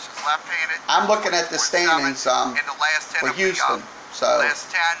right, I'm looking at the standings for Houston. So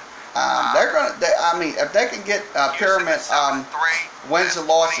they're gonna. I mean, if they can get Pyramid wins and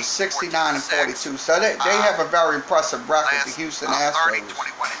losses 69-42, so they have a very impressive record. The Houston Astros,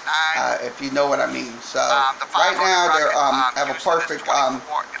 if you know what I mean. So right now they're have a perfect.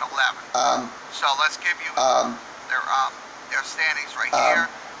 So let's give you their standings right here.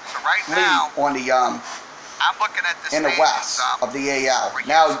 So right now on the I'm looking at the in the West of the AL.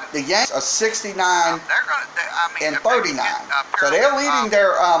 Now the Yankees are 69 and 39, so they're leading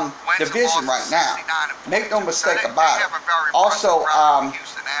their division right now. Make no mistake about it. Also,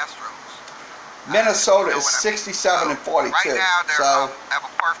 Minnesota is 67-42. So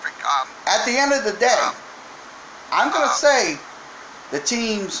at the end of the day, I'm going to say the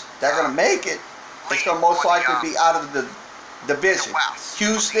teams that are going to make it, it's going to most likely be out of the division.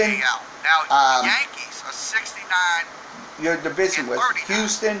 Houston, Yankees are 69. Your division was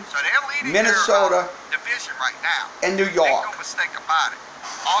Houston, so they're leading Minnesota, their, division right now. and New York. Make no mistake about it.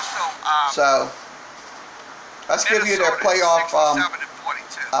 Also, so let's give you their playoff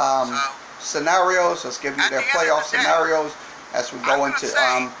scenarios. Let's give you their playoff scenarios as we go into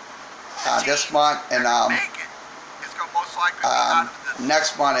this month and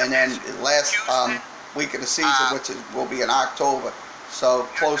next month, and then last week of the season, which will be in October. So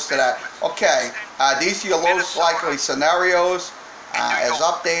close to that. Okay, these are your most likely scenarios as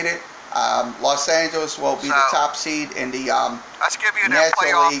updated. Los Angeles will be the top seed in the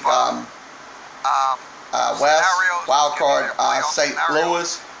National League West. Wild card St.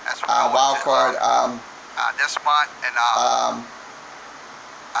 Louis. Wild card this month and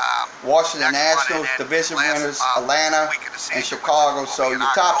Washington Nationals, division winners Atlanta and Chicago. So your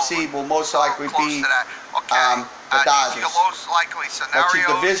top seed will most likely be the Dodgers. But your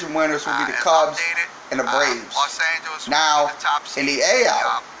division winners will be the Cubs and the Braves. Now in the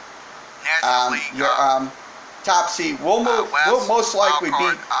AL, your top seed will most likely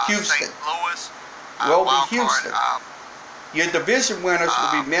be Houston. Will be Houston. Your division winners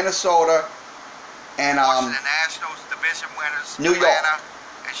will be Minnesota and New York.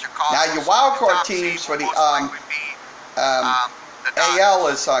 Now your wild card teams for the AL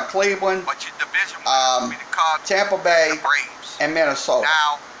is Cleveland, Tampa Bay, and Minnesota.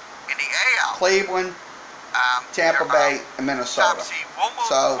 Cleveland, Tampa Bay, and Minnesota.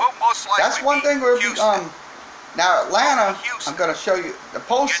 So that's one thing we'll be now Atlanta, I'm going to show you the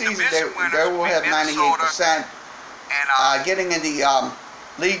postseason. They will have 98%. Getting in the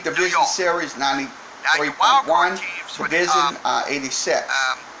league division series 93.1, division 86.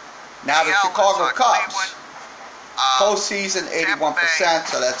 Now the Chicago Cubs, postseason 81%,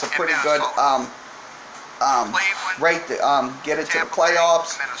 so that's a pretty good rate to get into the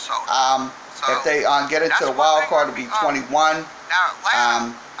playoffs. If they get into the wild card, it'll be 21.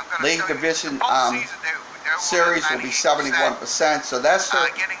 League division series will be 71%, so that's the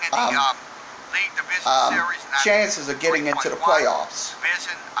chances of getting into the playoffs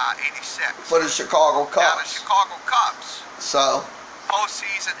for the Chicago Cubs. So,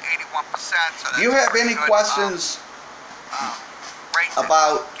 postseason 81%. Do you have any questions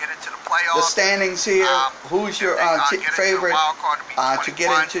about the standings here? Who's your favorite to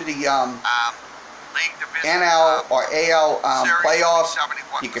get into the NL or AL playoffs?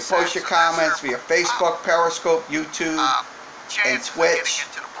 You can post your comments via Facebook, Periscope, YouTube, and Twitch.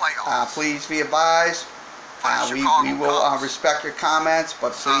 Please be advised. We will respect your comments,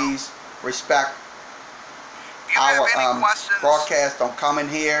 but please respect our broadcast. Don't come in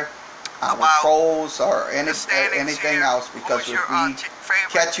here with trolls or anything else, because if we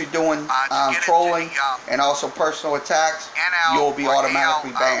catch you doing trolling and also personal attacks, you'll be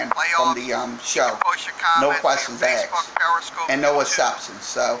automatically banned from the show. No questions asked and no exceptions.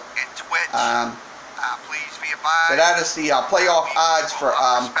 So, so that is the playoff odds for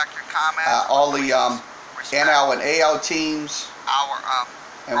all the NL and AL teams.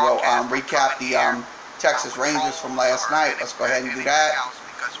 And we'll recap the Texas Rangers from last night. Let's go ahead and do that.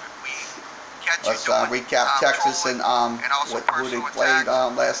 Let's recap Texas and who they played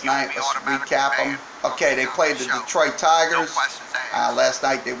last night. Let's recap them. Okay, they played the Detroit Tigers. Last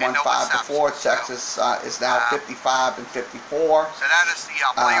night they won 5-4. Texas is now 55-54. So that is the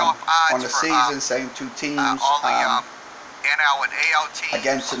playoff odds on the season. Same two teams. All the NL and AL teams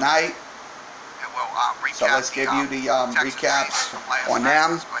again tonight. So let's give you the recaps on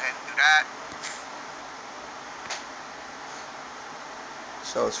them. Let's go ahead and do that.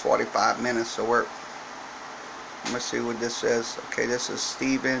 So it's 45 minutes. So let me see what this is. Okay, this is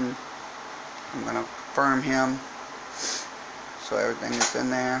Steven. I'm gonna confirm him. So everything is in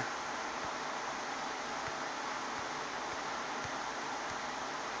there.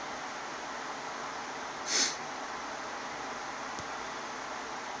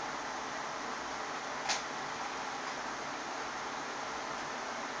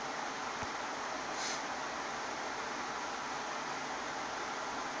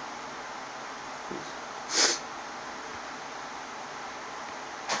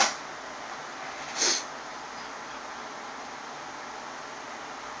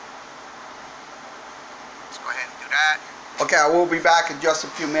 Okay, I will be back in just a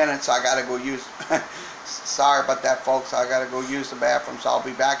few minutes. I gotta go use. Sorry about that, folks. I gotta go use the bathroom, so I'll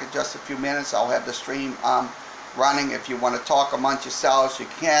be back in just a few minutes. I'll have the stream running. If you want to talk amongst yourselves, you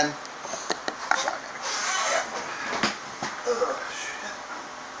can.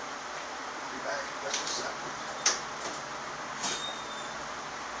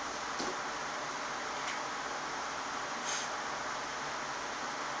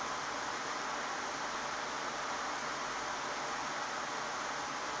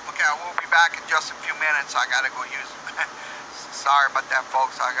 I will be back in just a few minutes. I gotta go use. Sorry about that,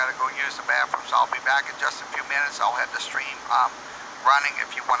 folks. I gotta go use the bathroom, so I'll be back in just a few minutes. I'll have the stream running.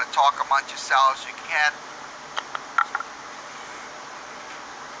 If you want to talk amongst yourselves, you can.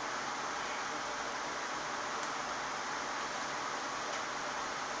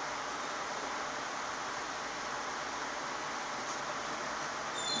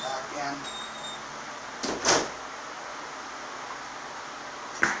 Back in.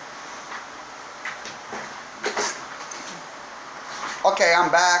 Okay, I'm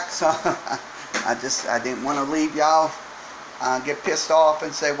back. So I didn't want to leave y'all get pissed off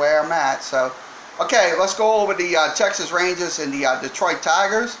and say where I'm at. So okay, let's go over the Texas Rangers and the Detroit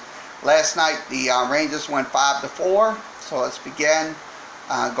Tigers. Last night the Rangers went 5-4. So let's begin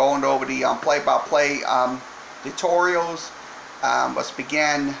going over the play-by-play tutorials. Let's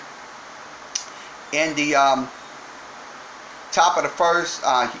begin in the top of the first.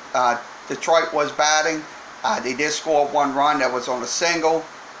 Detroit was batting. They did score one run that was on a single.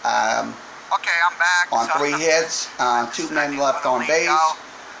 Okay, I'm back. On 3 hits, 2 men left on base.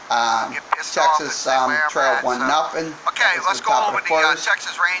 Texas trailed 1-0. Okay, let's go over the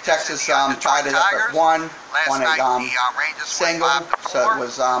Texas Rangers. Texas tied it up at 1 on a single. So it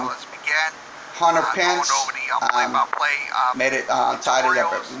was Hunter Pence made it tied it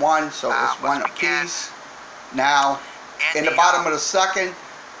up at 1. So it was 1 apiece. Now in the bottom of the second,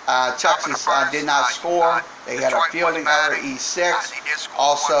 Texas did not score. They had a fielding error, E6.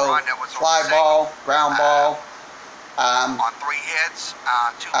 Also, fly ball, ground ball. On 3 hits,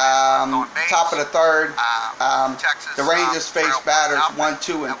 2 top of the third, the Rangers faced batters 1,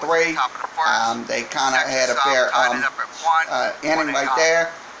 2, and 3. They kind of had a fair inning right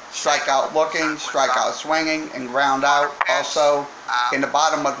there. Strikeout looking, strikeout swinging, and ground out. Also, in the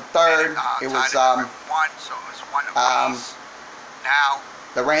bottom of the third, it was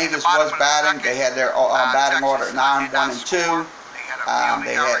the Rangers was batting. They had their batting order at 9, 1, and 2.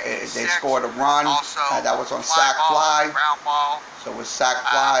 They scored a run. That was on sac fly. So it was sac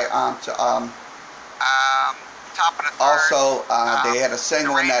fly to also they had a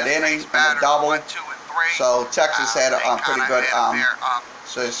single in that inning and a double. So Texas had a pretty good.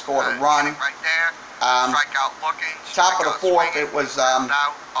 So they scored a run. Top of the fourth, it was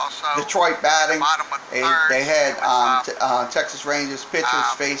Detroit batting. They had Texas Rangers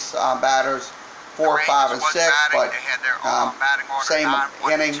pitchers face batters 4, 5, and 6, but same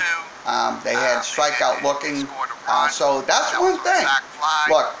inning. They had strikeout looking. So that's one thing.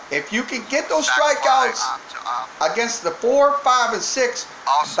 Look, if you can get those strikeouts against the 4, 5, and 6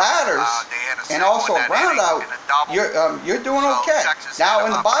 also, batters, they had a and single also in that ground inning out, and a double. you're doing So okay. Texas Now had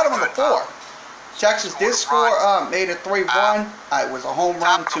in the a bottom of the good, 4th, Texas did score, made it 3-1. It was a home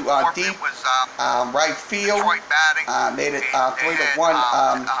run to deep right field. Detroit batting. Made it They 3-1.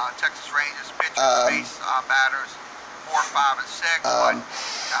 had, Texas Rangers pitchers face batters 4, 5, and 6. But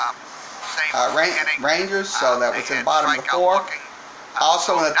same inning. Rangers, so that was in the bottom of the 4th. Looking,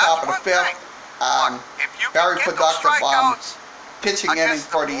 Also in the top of the 5th, very productive pitching inning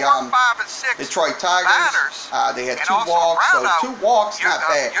for the Detroit Tigers. They had 2 walks, so 2 walks, not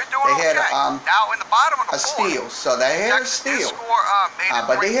bad. They had now in the bottom of the a steal, so they had a steal.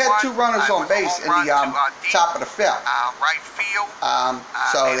 But they had 2 runners on base in the top of the 5th. Right field. And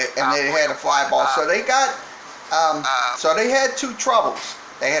they had a fly ball, so they got so they had 2 troubles.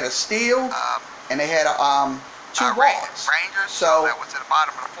 They had a steal and they had 2 walks. Rangers, so that was at the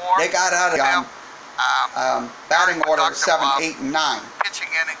bottom of the 4th. they got out of batting order 7, 8, and 9. Pitching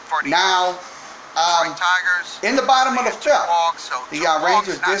inning for the now, Tigers. in the bottom of the 5th, walks, so the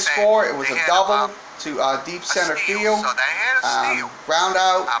Rangers did score. It was a double to deep center field. So they had a steal. Ground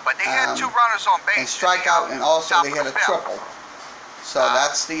out. But they had 2 runners on base. And strikeout, and also they had a triple. So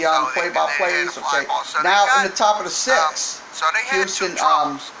that's the play-by-play. Now in the top of the 6th, so they had Houston,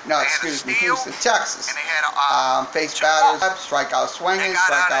 Houston, Texas, and they had face batters, strikeout swinging,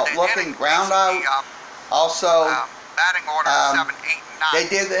 strikeout looking, ground out. Also, batting order 7, 8, 9.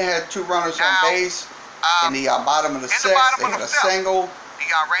 They had 2 runners on base in the bottom of the 6th. They had a single. The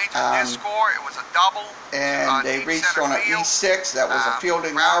Rangers did score. It was a double. And they reached on an E6. That was a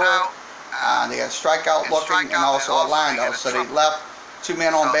fielding error. They had strikeout looking and also a line out. So they left 2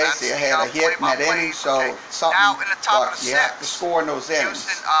 men on base. They had a hit in that inning. So something, but you have to score in those innings.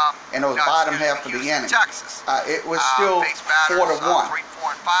 In those bottom half of the inning. It was still 4-1.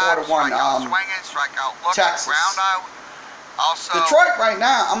 4-1 Texas. Detroit right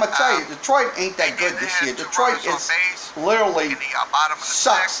now, I'm going to tell you, Detroit ain't that good this year. Detroit is literally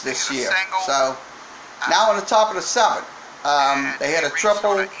sucks this year. So now on the top of the 7th, they had a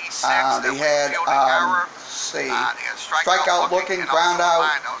triple. They had, strikeout looking, ground out,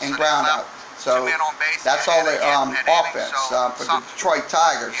 and ground out. So that's all the offense for the Detroit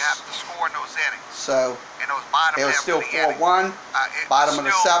Tigers. So it was still 4-1. Bottom of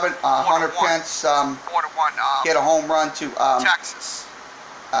the 7th, Hunter Pence hit a home run to Texas.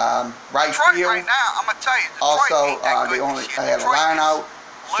 right field. Right now, I'm gonna tell you, also, they only had a line out,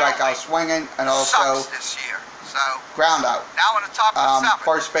 strikeout swinging, and also this year. So ground out. Now on the top of the 7th,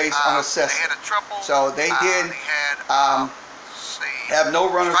 first base unassisted. They had a triple. So they did have no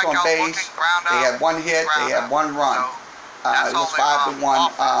runners on base. They had 1 hit. They had 1 run. It was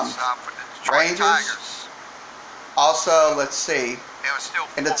 5-1 Rangers. Also, let's see.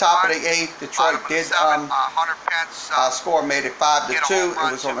 In the top of the 8th, Detroit did score, made it 5-2. It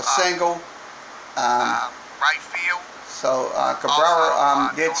was on a single. Right field. So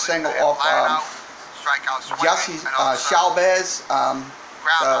Cabrera did single off Jesse Chavez.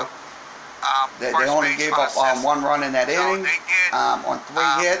 So they only gave up 1 run in that inning on 3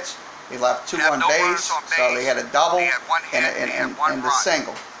 hits. They left 2 on base, so they had a double and the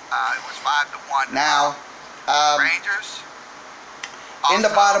single. It was 5-1. Now, Rangers. In the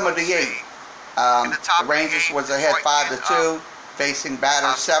bottom of the 8th, the Rangers was ahead 5-2, facing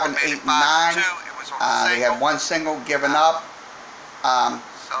batters 7, 8, and 9. They had 1 single given up, 1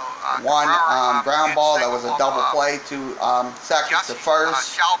 ground ball. That was a double play to second to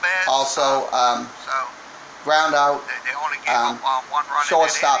first. Also, ground out,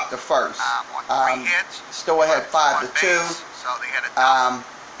 shortstop to first. Still ahead 5-2.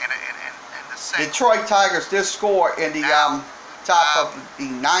 Detroit Tigers did score in the top of the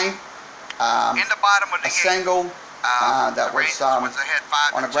 9th. In the bottom of the a single that was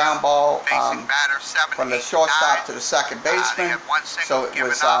on a ground ball from the shortstop to the second baseman. So it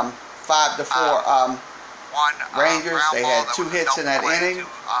was 5-4 Rangers. They had 2 hits in that inning,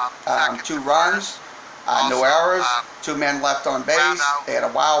 2 runs, no errors, 2 men left on base. They had a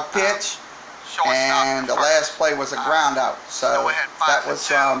wild pitch, and the last play was a ground out. So that was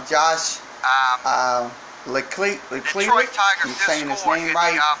Josh Leclerc. I'm saying his name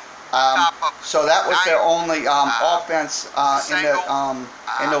right. So that was their only offense in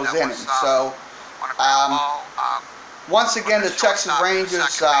those innings. So once again, the Texas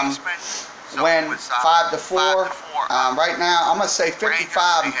Rangers win 5-4. Right now, I'm going to say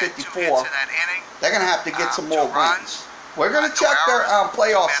 55 and 54. They're going to have to get some more wins. We're going to check their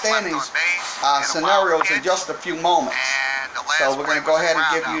playoff standings scenarios in just a few moments. So we're going to go ahead and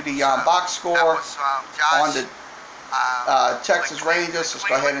give you the box score on the Texas Rangers. Let's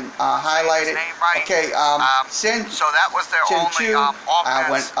go ahead and highlight it. Okay, so that was their only offense.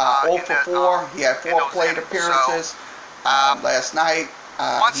 Went 0 for 4. He had 4 plate appearances last night.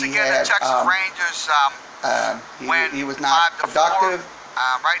 Once again, the Texas Rangers he was not productive.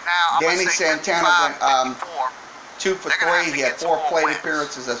 Right now, Danny Santana went 2 for 3. He had 4 plate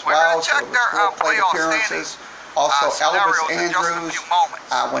appearances as well. So it was 4 plate appearances. Also, Elvis Andrews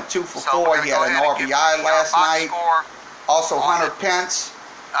went 2 for 4. He had an RBI last night. Also, Hunter Pence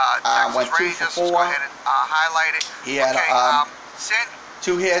went 2 for 4. He had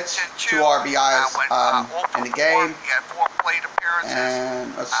 2 hits, 2 RBIs in the game.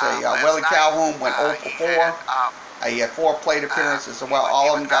 And let's see, Willie Calhoun went 0 for 4. He had 4 plate appearances as well.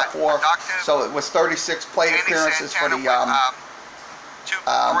 All of them got 4. So it was 36 plate appearances for the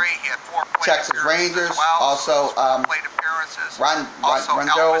Texas Rangers. Also,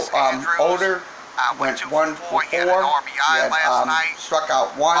 Rondo Older went 1 for 4. He had struck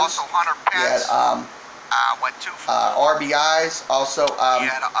out once. He had RBIs. Also,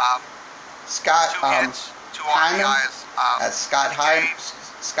 Scott Hyman.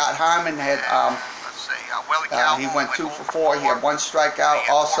 Scott Hyman had he went 2 for 4. He had 1 strikeout.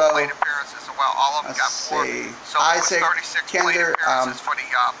 Also, let's see, Isaac Kinder, I'm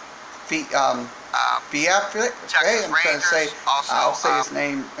trying to say, I'll say his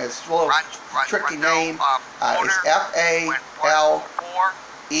name. It's a little tricky name. It's F-A-L-E-E-F-A.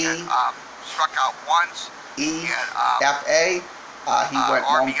 He went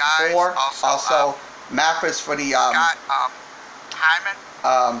 1 for 4. Also, Mathis for the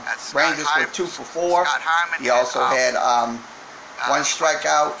Rangers went 2 for 4. He also had 1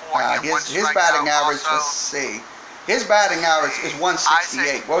 strikeout. His batting average, let's see. His batting average is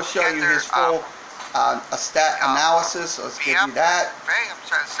 168. We'll show you his full stat analysis. So let's give you that.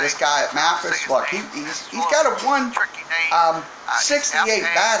 This guy at Mathis, look, he's got a 168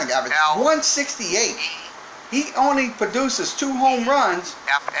 batting average. 168. He only produces 2 home runs.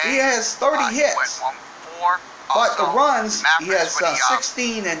 He has 30 hits. But the runs, he has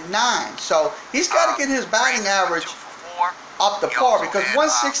 16 and 9. So he's got to get his batting average up to par, because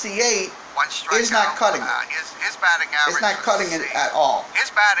 168 is not cutting it. His batting average, it's not cutting it at all. His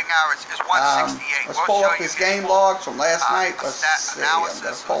batting average is 168. Let's pull up his game logs from last night. Let's see. I'm going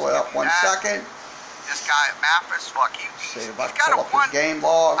to pull it up 1 second. This guy at Mathis, look, he's got a his game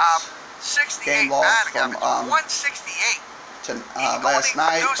logs. 68 batting average. 168. Last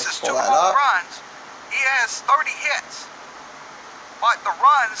night. Let's pull that up. Runs. He has 30 hits. But the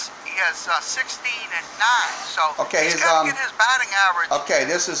runs, he has 16 and 9. So okay, he's got to get his batting average. Okay,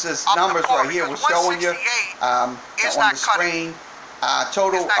 this is his numbers right here. We're showing you on the screen.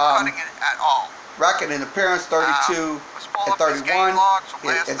 Total cutting it at all. record in appearance 32 and 31.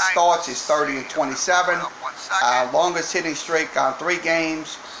 In starts, he's 30 and 27. Longest hitting streak on 3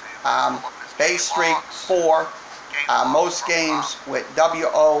 games. Base streak 4. Most games with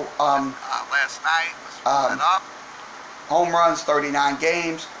WO. Last night. Home runs 39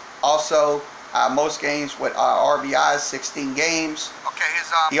 games. Also, most games with RBIs 16 games. Okay,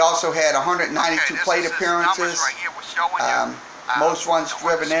 he also had 192 plate appearances. Right here we're showing you, most runs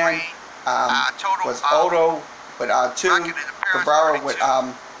driven in was Odo with 2, Cabrera with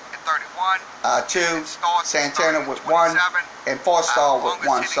 2, Santana with 1, and Forstall with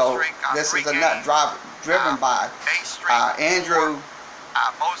 1. So this is a nut driven by Andrew.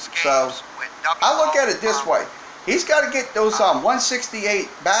 So I look at it this way. He's got to get those 168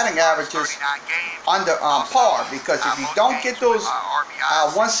 batting averages under par, because if you don't get those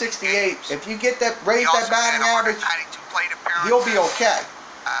 168, if you get that, raise that batting average, he'll be okay.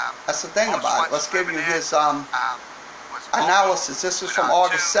 That's the thing about it. Let's give you his analysis. This is from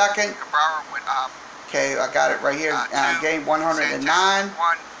August 2nd. Okay, I got it right here. Game 109.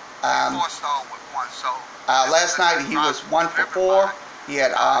 Last night he was 1 for 4. He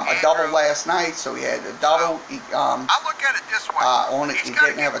had a double last night, so he had a double. I look at it this way. He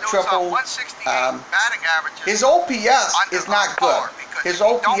didn't have a triple. His OPS is not good. His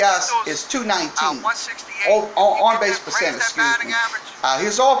OPS is 219. On base percentage, excuse me.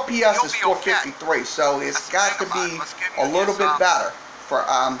 His OPS is 453, so it's got to be a little bit better for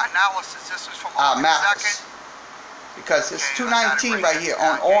Mathis, because it's 219 right here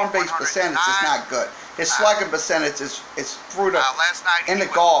on base percentage is not good. His slugging percentage is through the in the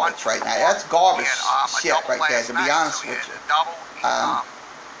garbage right now. That's garbage shit right there, to be honest with you.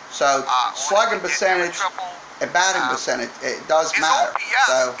 So slugging percentage and batting percentage, it does matter.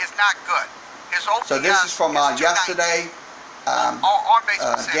 So this is from yesterday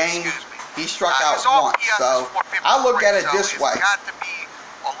game. He struck out once. So I look at it this way.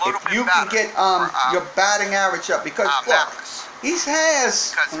 little if bit you better can get for, your batting average up, because look, Mathis. he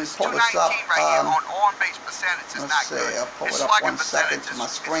has. Because Let me it's pull 219 this up. right here on on-base percentage is Let's not see. good. I'll pull His it up slugging 1 second percentage to my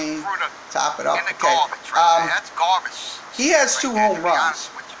is screen. through the, Top it up. in the Okay. garbage right there. That's garbage. He has right 2 there, home to be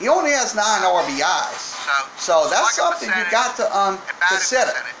honest runs. with you. He only has 9 RBIs. So that's something you got to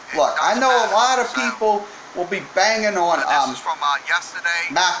consider. Look, I know a lot of people will be banging on this is from yesterday.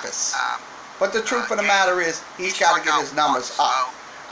 Mathis. But the truth of the matter is, he's got to get his numbers up.